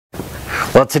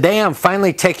Well, today I'm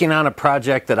finally taking on a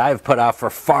project that I've put off for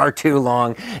far too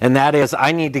long, and that is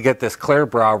I need to get this clear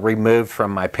bra removed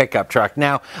from my pickup truck.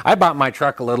 Now, I bought my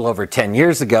truck a little over 10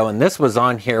 years ago, and this was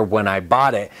on here when I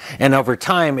bought it, and over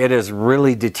time it has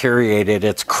really deteriorated.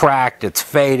 It's cracked, it's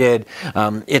faded,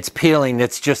 it's peeling,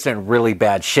 it's just in really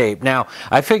bad shape. Now,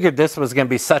 I figured this was going to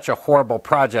be such a horrible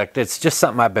project. It's just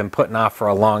something I've been putting off for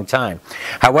a long time.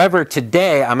 However,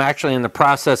 today I'm actually in the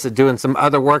process of doing some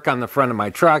other work on the front of my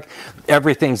truck.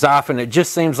 Everything's off, and it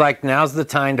just seems like now's the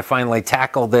time to finally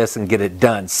tackle this and get it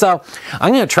done. So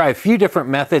I'm going to try a few different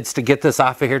methods to get this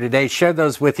off of here today, share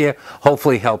those with you,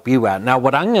 hopefully help you out. Now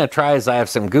what I'm going to try is I have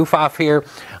some Goof off here,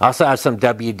 I also have some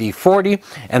WD-40,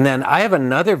 and then I have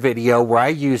another video where I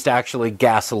used actually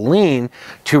gasoline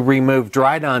to remove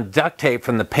dried on duct tape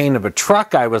from the paint of a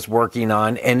truck I was working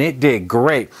on, and it did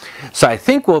great. So I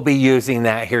think we'll be using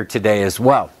that here today as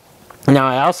well. Now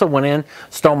I also went in,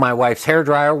 stole my wife's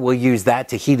hairdryer. We'll use that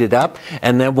to heat it up,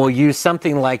 and then we'll use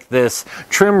something like this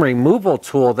trim removal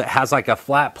tool that has like a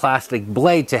flat plastic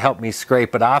blade to help me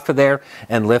scrape it off of there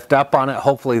and lift up on it.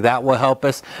 Hopefully that will help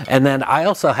us. And then I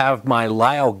also have my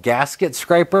Lyle gasket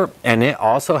scraper, and it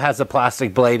also has a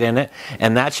plastic blade in it,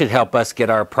 and that should help us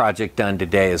get our project done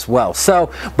today as well.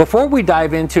 So before we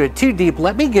dive into it too deep,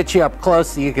 let me get you up close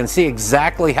so you can see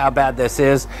exactly how bad this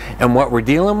is and what we're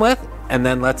dealing with, and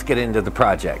then let's get into the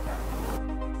project.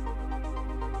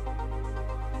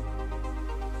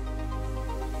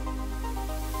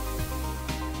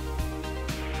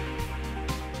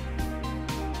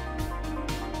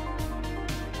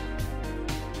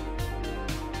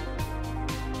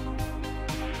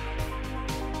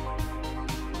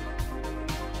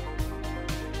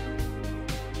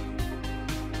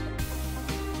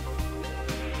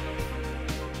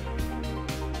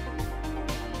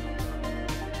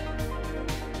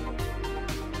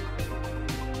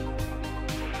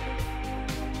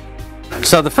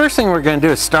 So the first thing we're going to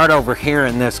do is start over here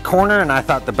in this corner, and I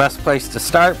thought the best place to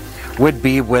start would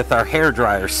be with our hair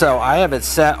dryer. So I have it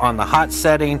set on the hot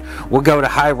setting. We'll go to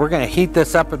high. We're going to heat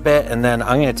this up a bit, and then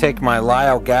I'm going to take my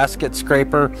Lyle gasket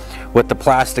scraper with the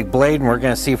plastic blade, and we're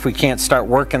going to see if we can't start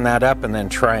working that up and then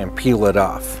try and peel it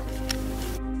off.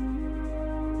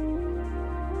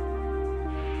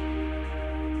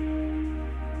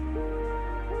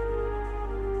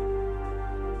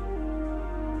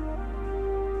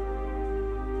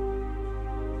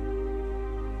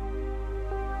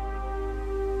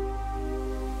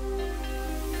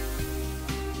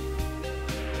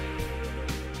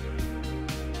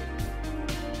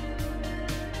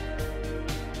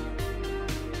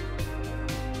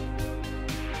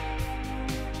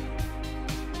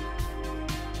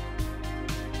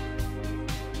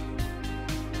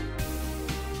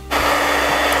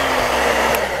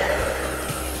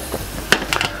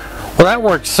 Well, that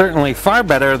worked certainly far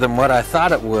better than what I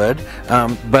thought it would,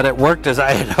 but it worked as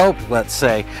I had hoped, let's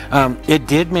say. It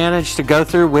did manage to go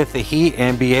through with the heat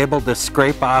and be able to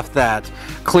scrape off that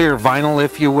clear vinyl,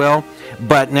 if you will,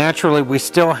 but naturally we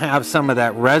still have some of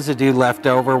that residue left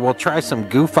over. We'll try some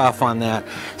Goof off on that,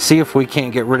 see if we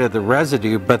can't get rid of the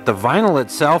residue, but the vinyl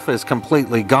itself is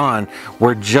completely gone.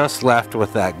 We're just left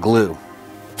with that glue.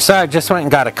 So I just went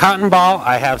and got a cotton ball.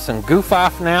 I have some Goof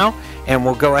off now, and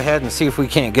we'll go ahead and see if we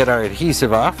can't get our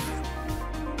adhesive off.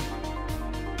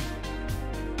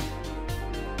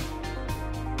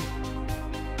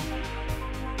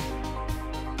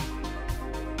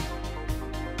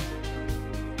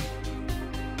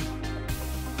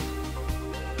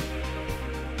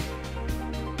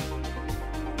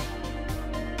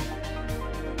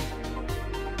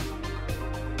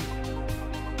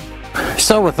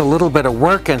 So with a little bit of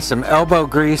work and some elbow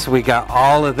grease, we got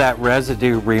all of that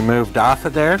residue removed off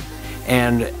of there,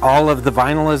 and all of the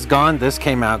vinyl is gone. This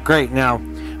came out great. Now,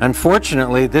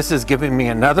 unfortunately, this is giving me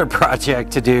another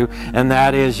project to do, and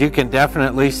that is you can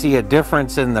definitely see a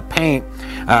difference in the paint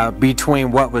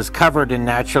between what was covered and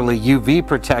naturally UV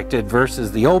protected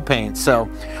versus the old paint. So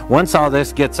once all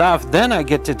this gets off, then I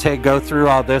get to go through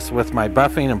all this with my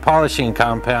buffing and polishing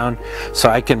compound so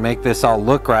I can make this all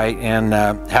look right and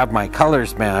have my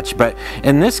colors match. But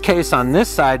in this case, on this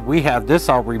side, we have this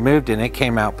all removed, and it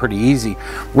came out pretty easy.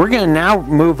 We're going to now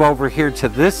move over here to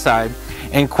this side.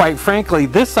 And quite frankly,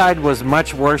 this side was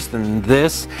much worse than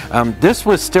this. This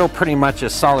was still pretty much a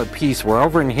solid piece. Where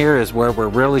over in here is where we're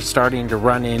really starting to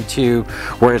run into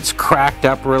where it's cracked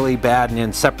up really bad and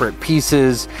in separate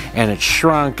pieces, and it's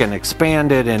shrunk and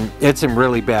expanded, and it's in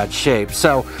really bad shape.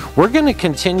 So we're going to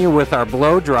continue with our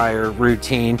blow dryer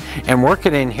routine and work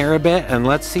it in here a bit, and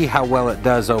let's see how well it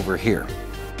does over here.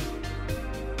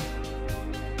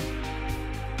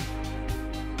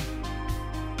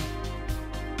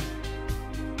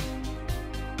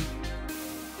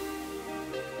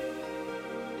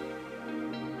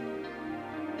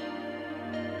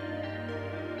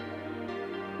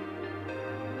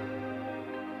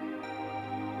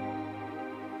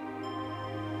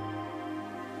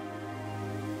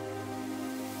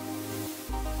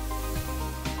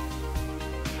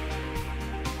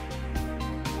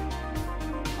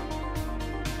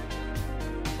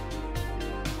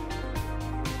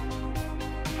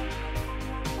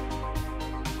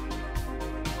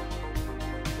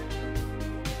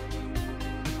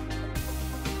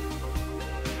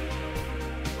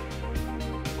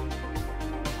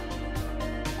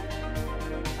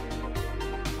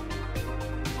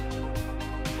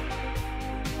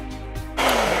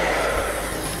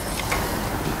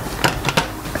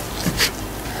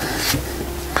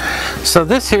 So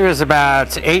this here is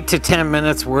about 8 to 10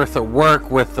 minutes worth of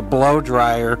work with the blow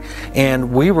dryer,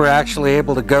 and we were actually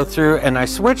able to go through, and I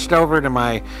switched over to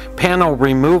my panel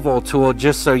removal tool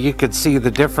just so you could see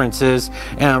the differences,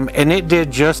 and it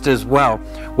did just as well.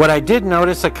 What I did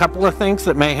notice, a couple of things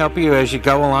that may help you as you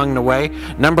go along the way.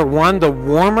 Number one, the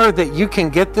warmer that you can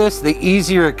get this, the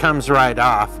easier it comes right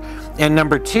off. And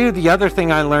number two, the other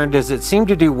thing I learned is it seemed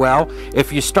to do well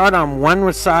if you start on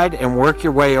one side and work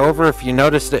your way over. If you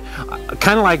noticed it,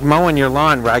 kind of like mowing your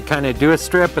lawn, where I kind of do a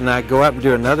strip and then I go up and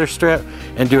do another strip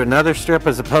and do another strip,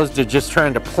 as opposed to just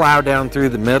trying to plow down through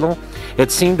the middle. It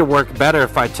seemed to work better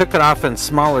if I took it off in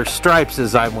smaller stripes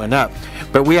as I went up.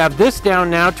 But we have this down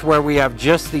now to where we have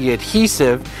just the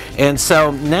adhesive, and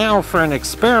so now for an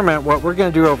experiment, what we're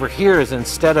going to do over here is,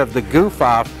 instead of the Goof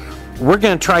off, we're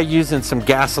going to try using some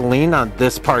gasoline on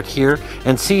this part here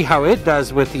and see how it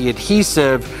does with the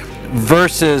adhesive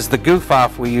versus the Goof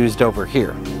off we used over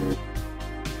here.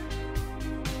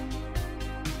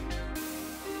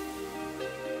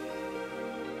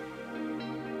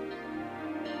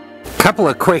 Couple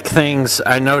of quick things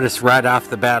I noticed right off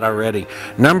the bat already.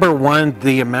 Number one,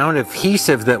 the amount of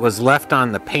adhesive that was left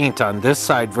on the paint on this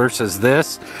side versus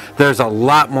this, there's a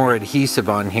lot more adhesive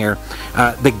on here.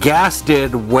 The gas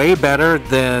did way better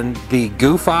than the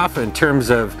Goof off in terms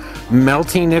of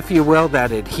melting, if you will,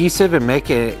 that adhesive and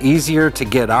making it easier to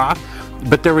get off.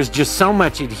 But there was just so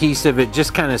much adhesive, it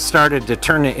just kind of started to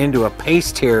turn it into a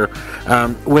paste here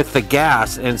with the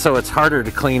gas, and so it's harder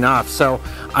to clean off. So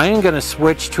I am going to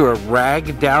switch to a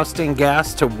rag dousing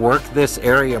gas to work this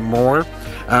area more,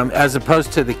 as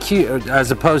opposed to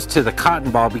the cotton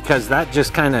ball, because that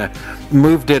just kind of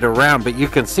moved it around. But you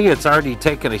can see it's already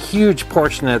taken a huge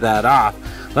portion of that off.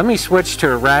 Let me switch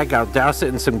to a rag, I'll douse it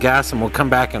in some gas, and we'll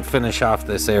come back and finish off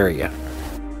this area.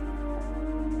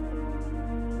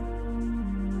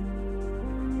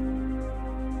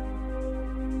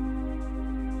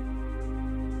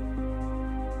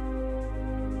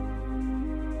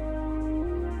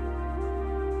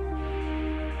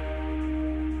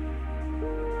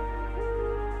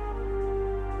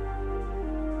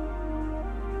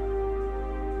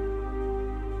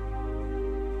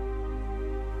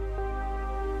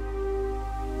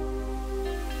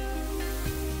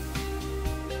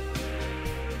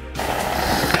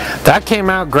 That came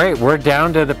out great. We're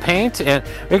down to the paint, and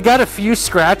it got a few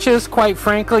scratches, quite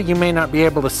frankly. You may not be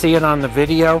able to see it on the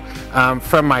video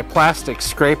from my plastic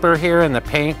scraper here in the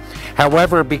paint.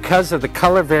 However, because of the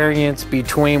color variance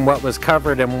between what was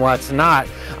covered and what's not,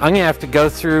 I'm gonna have to go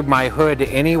through my hood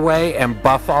anyway and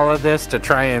buff all of this to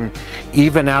try and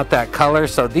even out that color.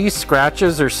 So these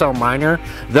scratches are so minor,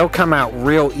 they'll come out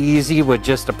real easy with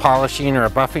just a polishing or a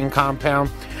buffing compound.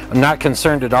 I'm not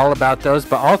concerned at all about those,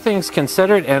 but all things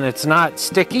considered, and it's not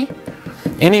sticky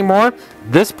anymore,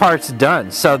 this part's done.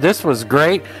 So this was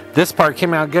great. This part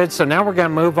came out good. So now we're gonna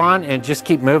move on and just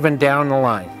keep moving down the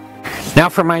line. Now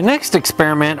for my next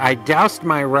experiment, I doused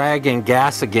my rag in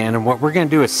gas again, and what we're gonna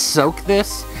do is soak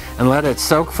this and let it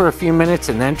soak for a few minutes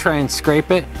and then try and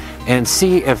scrape it and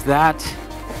see if that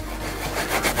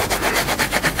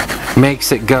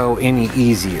makes it go any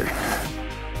easier.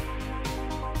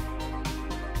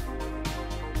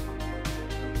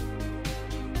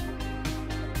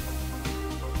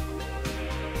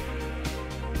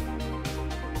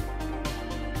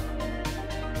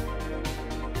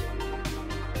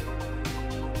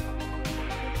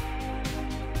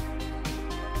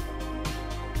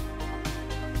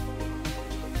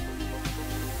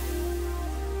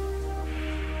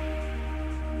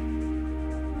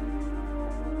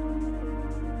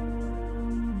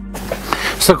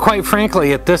 So quite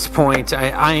frankly, at this point,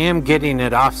 I am getting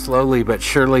it off slowly but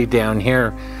surely down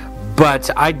here, but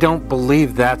I don't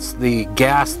believe that's the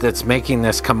gas that's making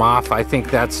this come off. I think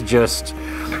that's just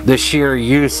the sheer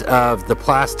use of the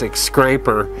plastic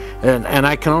scraper, and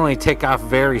I can only take off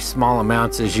very small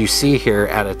amounts, as you see here,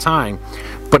 at a time.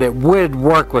 But it would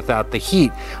work without the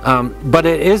heat. But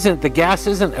it isn't, the gas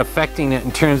isn't affecting it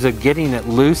in terms of getting it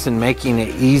loose and making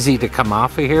it easy to come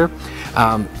off of here.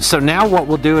 So now what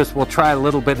we'll do is we'll try a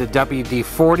little bit of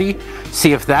WD-40,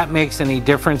 see if that makes any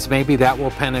difference. Maybe that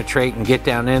will penetrate and get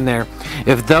down in there.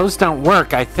 If those don't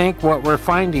work, I think what we're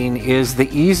finding is the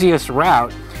easiest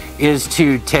route is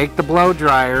to take the blow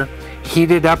dryer,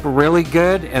 heat it up really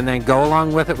good, and then go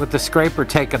along with it with the scraper,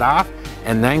 take it off,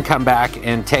 and then come back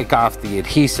and take off the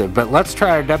adhesive. But let's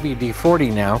try our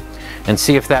WD-40 now and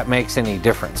see if that makes any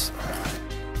difference.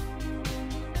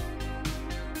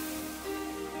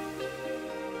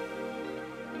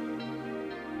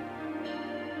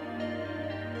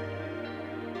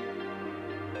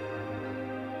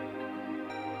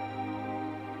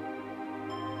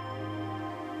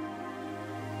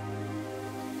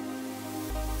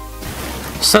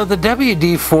 So the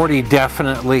WD-40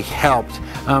 definitely helped.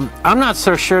 I'm not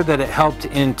so sure that it helped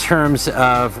in terms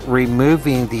of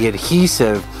removing the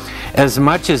adhesive as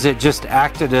much as it just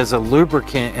acted as a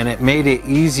lubricant, and it made it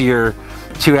easier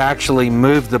to actually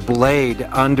move the blade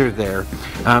under there.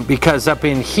 Because up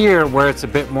in here where it's a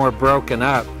bit more broken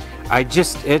up,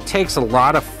 it takes a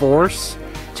lot of force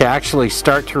to actually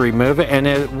start to remove it, and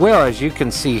it will, as you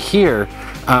can see here,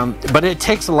 but it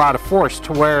takes a lot of force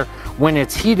to where when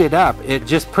it's heated up, it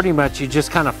just pretty much, you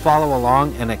just kind of follow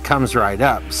along and it comes right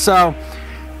up. So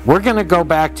we're going to go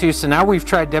back to, so now we've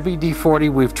tried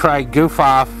WD-40, we've tried Goof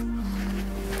Off,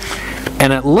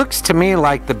 and it looks to me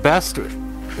like the best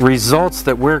results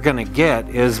that we're going to get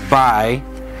is by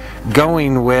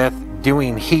going with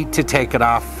doing heat to take it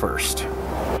off first.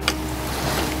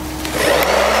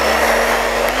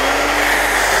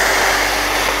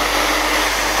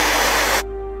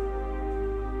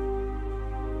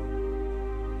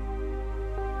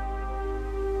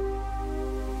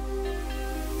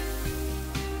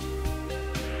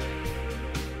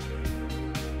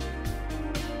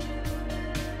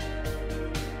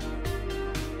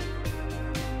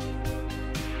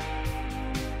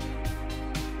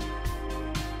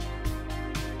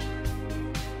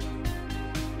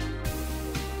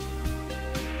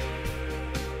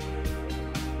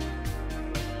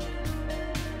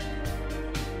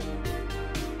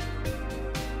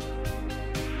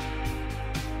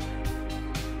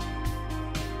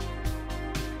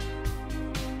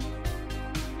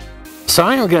 So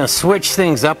I'm going to switch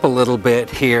things up a little bit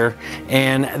here,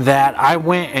 and that I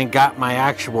went and got my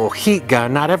actual heat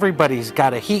gun. Not everybody's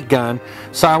got a heat gun,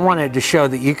 so I wanted to show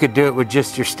that you could do it with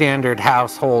just your standard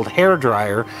household hair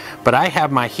dryer, but I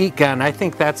have my heat gun. I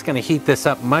think that's going to heat this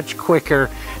up much quicker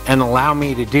and allow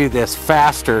me to do this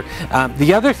faster.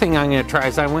 The other thing I'm going to try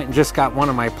is I went and just got one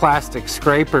of my plastic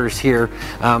scrapers here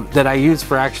that I use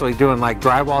for actually doing like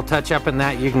drywall touch-up and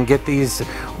that. You can get these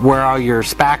where all your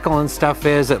spackle and stuff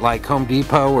is at like Home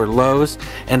Depot or Lowe's,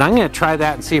 and I'm going to try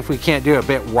that and see if we can't do a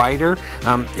bit wider.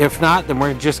 If not, then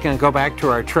we're just going to go back to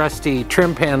our trusty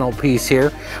trim panel piece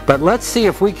here, but let's see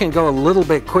if we can go a little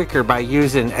bit quicker by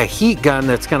using a heat gun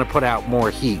that's going to put out more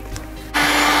heat.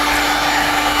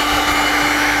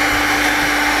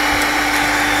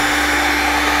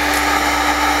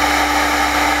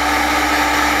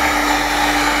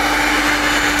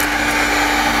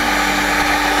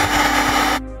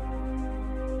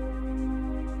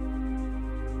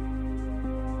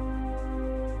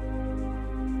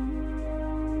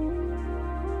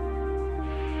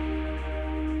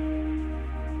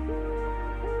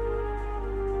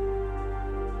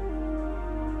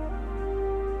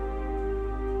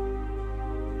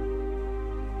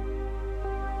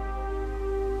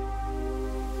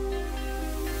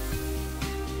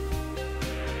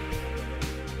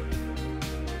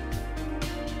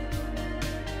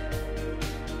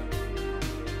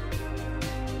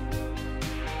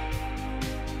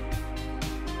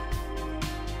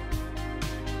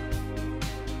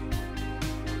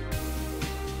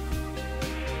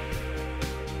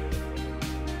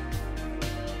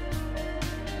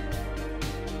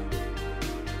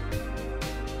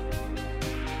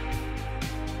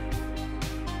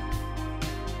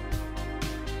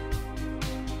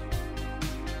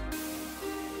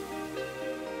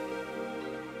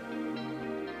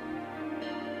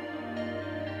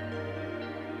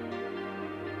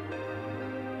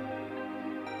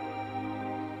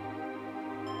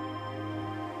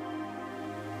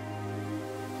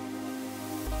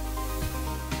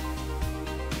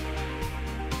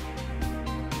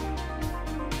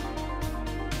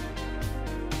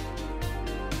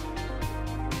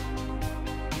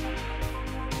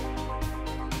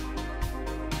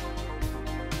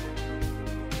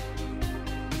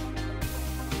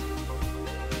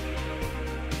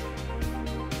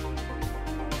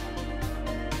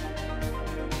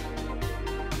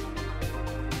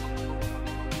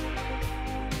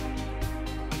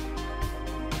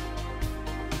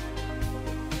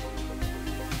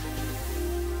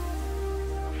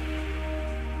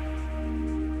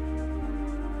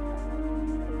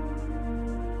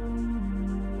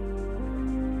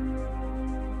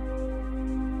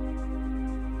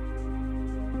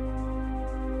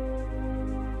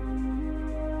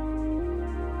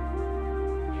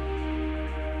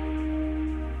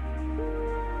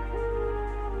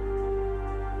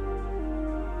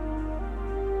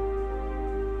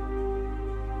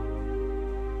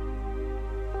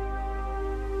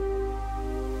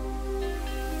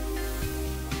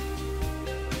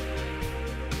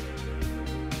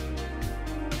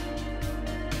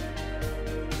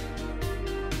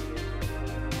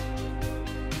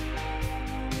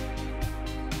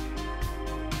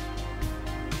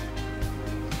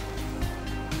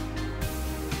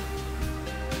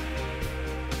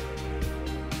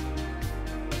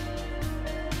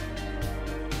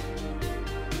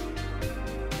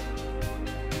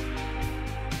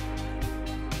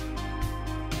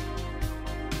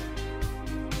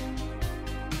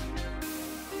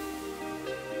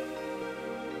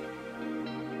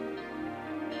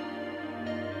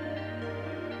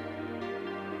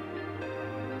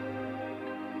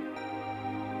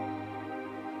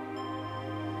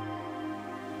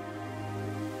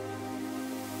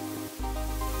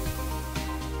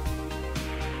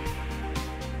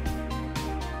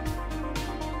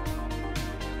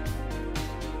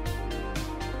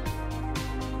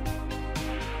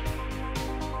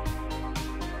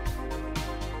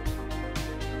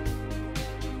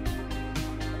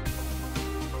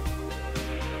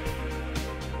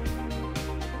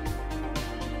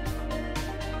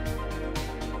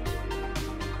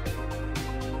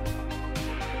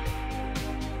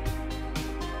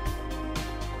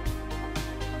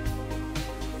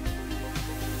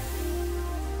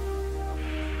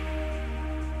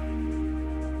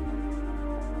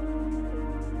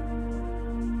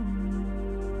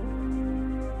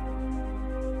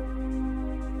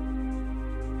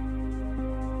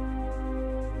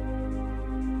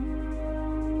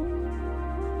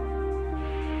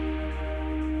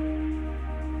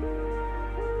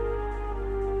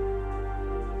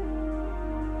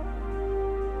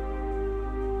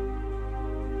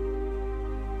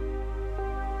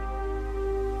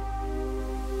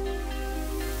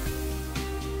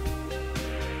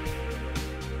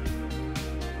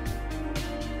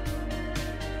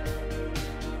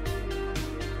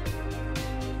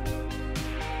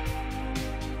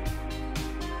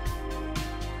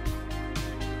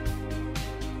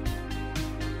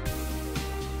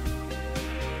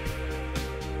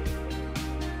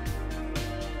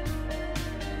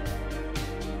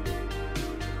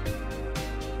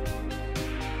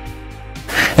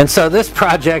 And so this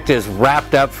project is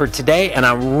wrapped up for today, and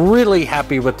I'm really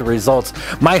happy with the results.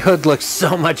 My hood looks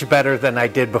so much better than I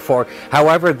did before.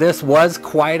 However, this was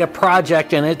quite a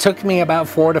project, and it took me about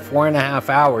 4 to 4.5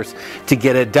 hours to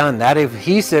get it done. That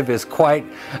adhesive is quite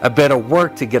a bit of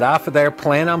work to get off of there.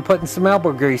 Plan on putting some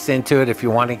elbow grease into it if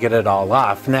you want to get it all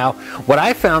off. Now, what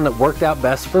I found that worked out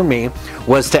best for me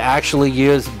was to actually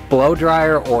use blow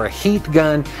dryer or a heat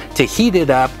gun to heat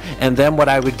it up, and then what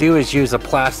I would do is use a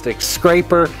plastic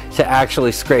scraper to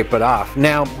actually scrape it off.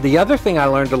 Now, the other thing I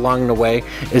learned along the way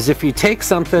is if you take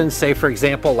something, say for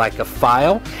example like a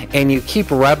file, and you keep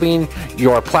rubbing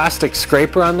your plastic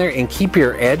scraper on there and keep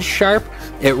your edge sharp,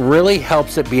 it really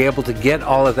helps it be able to get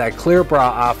all of that clear bra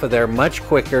off of there much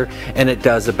quicker, and it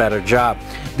does a better job.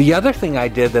 The other thing I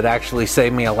did that actually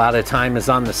saved me a lot of time is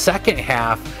on the second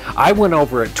half, I went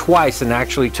over it twice and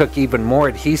actually took even more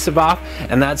adhesive off,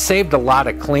 and that saved a lot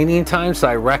of cleaning time, so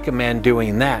I recommend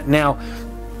doing that. Now,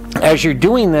 as you're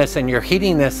doing this and you're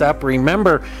heating this up,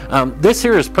 remember this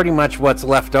here is pretty much what's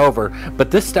left over,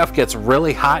 but this stuff gets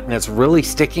really hot and it's really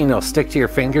sticky, and it'll stick to your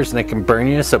fingers and it can burn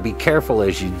you, so be careful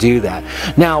as you do that.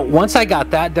 Now, once I got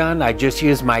that done, I just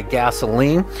used my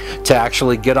gasoline to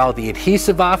actually get all the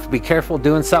adhesive off. Be careful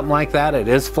doing something like that. It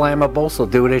is flammable, so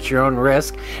do it at your own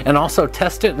risk, and also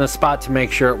test it in a spot to make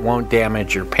sure it won't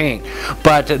damage your paint.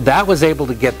 But that was able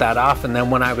to get that off, and then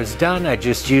when I was done, I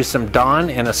just used some Dawn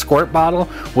in a squirt bottle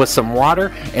with some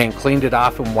water and cleaned it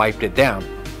off and wiped it down.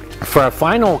 For a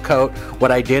final coat,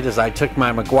 what I did is I took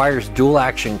my Meguiar's dual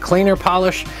action cleaner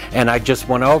polish and I just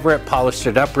went over it, polished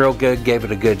it up real good, gave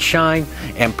it a good shine,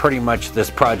 and pretty much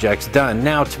this project's done.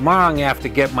 Now tomorrow I'm gonna have to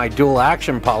get my dual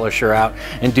action polisher out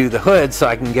and do the hood so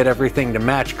I can get everything to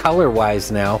match color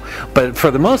wise now, but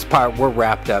for the most part we're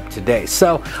wrapped up today.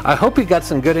 So I hope you got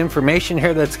some good information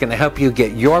here that's going to help you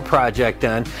get your project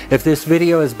done. If this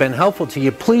video has been helpful to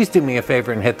you, please do me a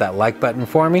favor and hit that like button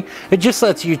for me. It just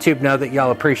lets YouTube know that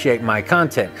y'all appreciate my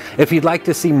content. If you'd like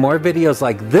to see more videos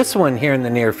like this one here in the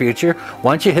near future,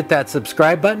 why don't you hit that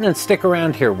subscribe button and stick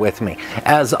around here with me.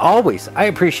 As always, I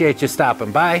appreciate you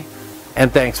stopping by, and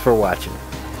thanks for watching.